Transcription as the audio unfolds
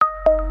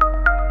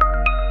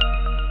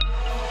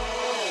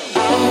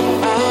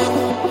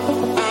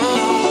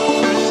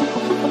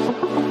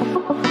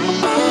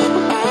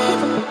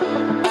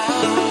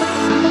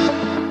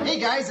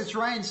it's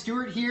Ryan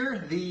Stewart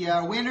here, the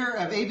winner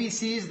of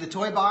ABC's The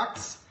Toy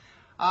Box.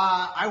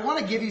 I want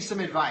to give you some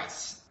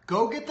advice.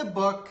 Go get the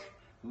book,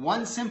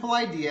 One Simple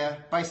Idea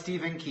by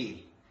Stephen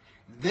Key.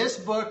 This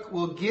book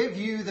will give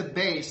you the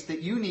base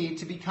that you need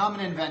to become an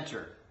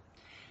inventor.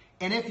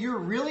 And if you're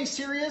really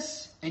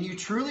serious and you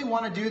truly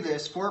want to do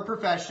this for a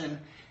profession,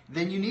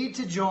 then you need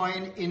to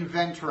join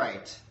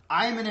inventRight.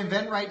 I am an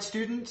inventRight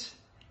student,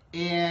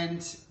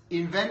 and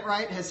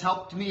inventRight has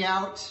helped me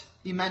out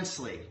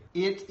immensely.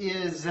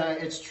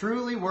 It's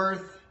truly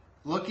worth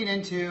looking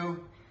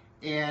into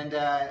and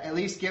at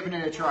least giving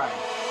it a try.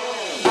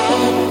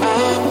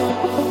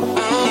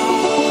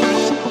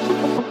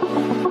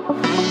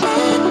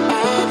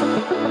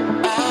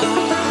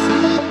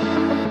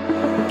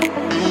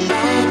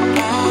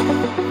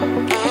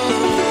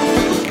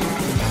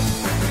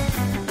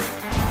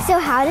 So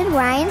how did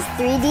Ryan's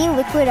 3D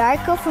liquid art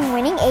go from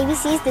winning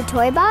ABC's The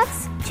Toy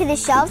Box to the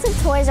shelves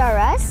of Toys R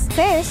Us?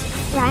 First,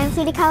 Ryan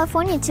flew to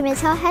California to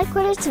Mattel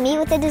headquarters to meet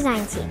with the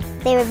design team.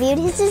 They reviewed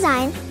his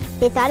design,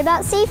 they thought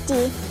about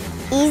safety,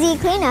 easy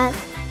cleanup,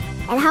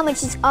 and how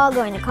much it's all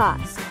going to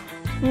cost.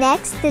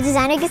 Next, the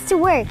designer gets to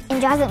work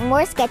and draws up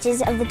more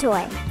sketches of the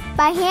toy,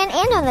 by hand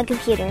and on the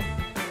computer.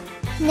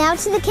 Now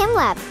to the Chem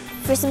Lab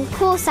for some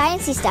cool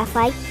sciencey stuff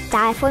like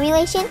dye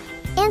formulation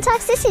and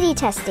toxicity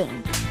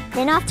testing.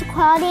 Then off to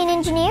quality and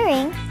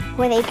engineering,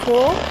 where they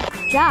pull,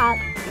 drop,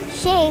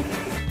 shape,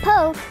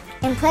 poke,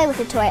 and play with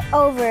the toy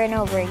over and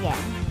over again.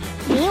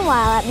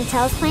 Meanwhile, at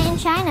Mattel's plant in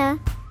China,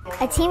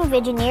 a team of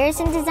engineers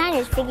and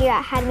designers figure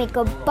out how to make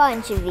a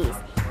bunch of these,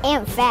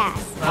 and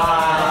fast.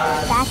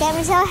 Back at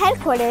Mattel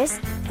headquarters,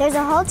 there's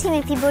a whole team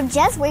of people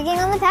just working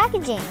on the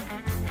packaging.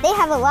 They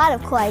have a lot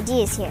of cool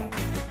ideas here,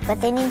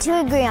 but they need to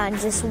agree on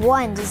just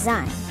one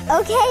design.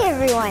 Okay,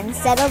 everyone,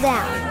 settle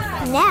down.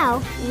 Now,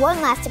 one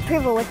last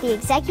approval with the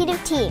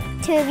executive team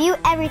to review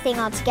everything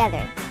all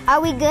together. Are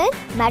we good?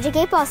 Magic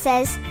 8 Ball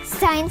says,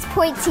 signs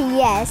point to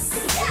yes.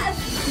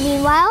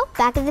 Meanwhile,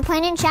 back at the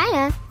plant in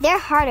China, they're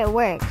hard at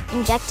work,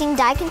 injecting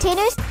dye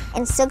containers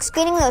and silk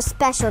screening those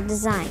special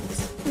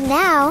designs.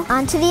 Now,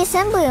 onto the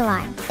assembly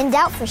line, in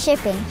doubt for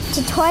shipping,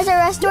 to Toys R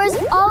Us stores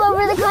all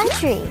over the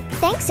country.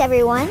 Thanks,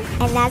 everyone.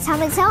 And that's how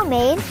Mattel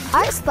made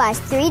Art Splash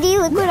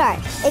 3D Liquid Art,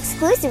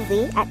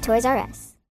 exclusively at Toys R Us.